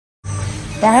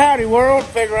Well, howdy world.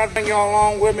 Figure I'd bring y'all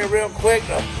along with me real quick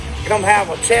to come have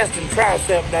a chest and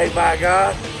tricep day, by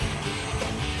God.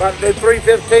 About to do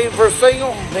 315 for a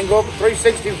single, then go up to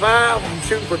 365. I'm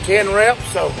shooting for 10 reps,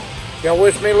 so y'all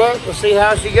wish me luck. We'll see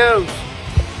how she goes.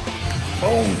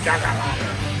 Boom, chakalaka.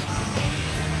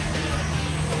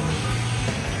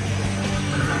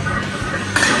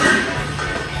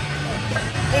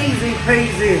 Easy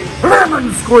peasy,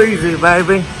 lemon squeezy,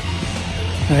 baby.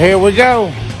 Here we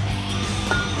go.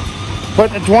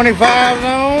 Putting the 25s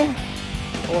on.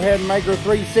 Go ahead and make her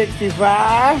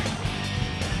 365.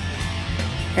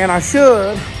 And I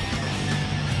should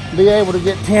be able to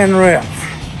get 10 reps.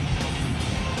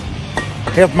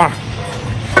 If my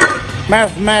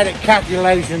mathematic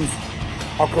calculations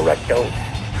are correct though.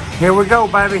 Here we go,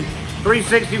 baby.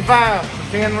 365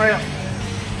 for 10 reps.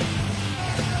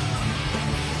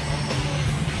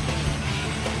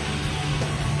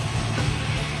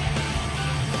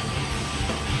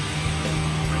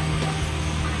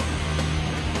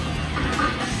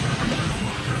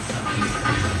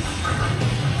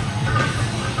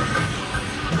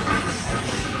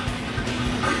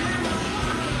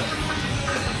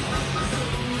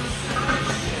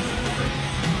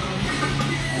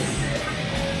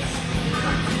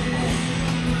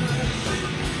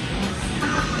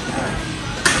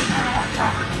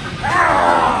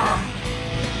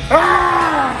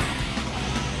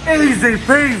 Easy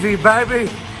peasy, baby.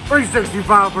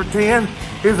 365 for 10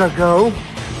 is a go.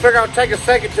 Figure I'll take a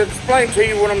second to explain to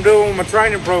you what I'm doing with my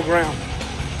training program.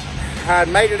 I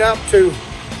made it up to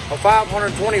a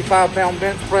 525 pound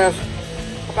bench press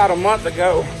about a month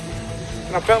ago.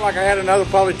 And I felt like I had another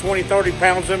probably 20, 30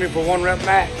 pounds in me for 1 rep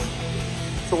max.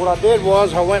 So what I did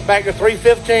was I went back to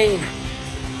 315,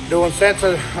 doing sets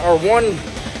of, or 1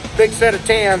 big set of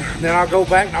 10. Then I'll go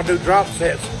back and I'll do drop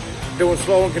sets, doing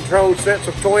slow and controlled sets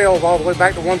of 12 all the way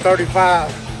back to 135.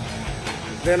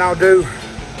 Then I'll do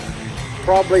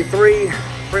probably three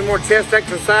more chest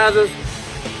exercises,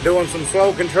 doing some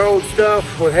slow controlled stuff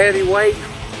with heavy weight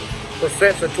for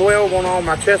sets of 12 on all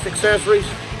my chest accessories.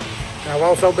 And I've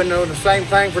also been doing the same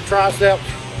thing for triceps,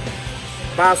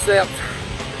 biceps,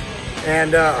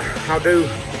 and I'll do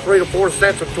 3 to 4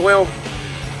 sets of 12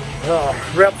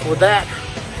 reps with that.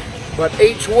 But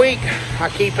each week I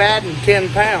keep adding 10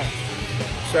 pounds.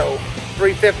 So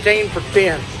 315 for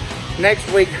 10. Next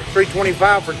week,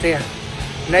 325 for 10.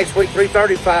 Next week,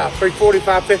 335,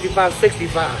 345, 55,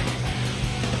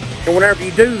 65. And whenever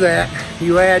you do that,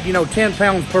 you add, 10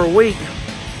 pounds per week,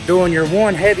 doing your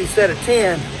 1 heavy set of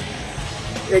 10.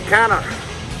 It kind of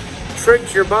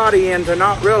tricks your body into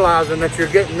not realizing that you're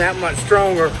getting that much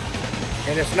stronger.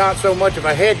 And it's not so much of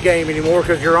a head game anymore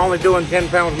because you're only doing 10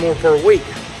 pounds more per week.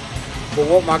 But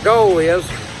what my goal is,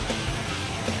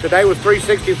 today was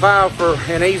 365 for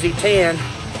an easy 10.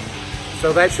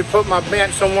 So that should put my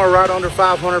bench somewhere right under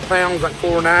 500 pounds, like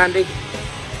 490.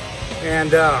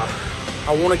 And I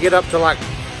want to get up to like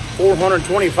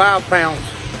 425 pounds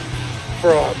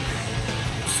for a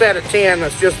set of 10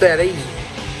 that's just that easy.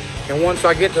 And once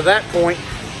I get to that point,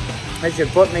 they should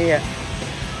put me at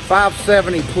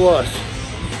 570 plus.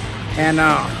 And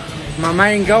my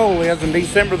main goal is in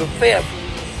December the 5th,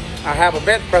 I have a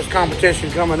bench press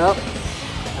competition coming up.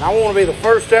 And I want to be the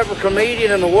first ever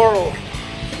comedian in the world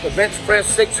to bench press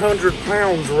 600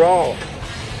 pounds raw.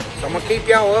 So I'm going to keep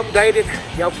y'all updated.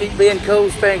 Y'all keep being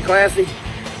cool, staying classy.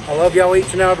 I love y'all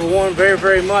each and every one very,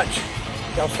 very much.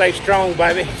 Y'all stay strong,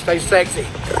 baby. Stay sexy.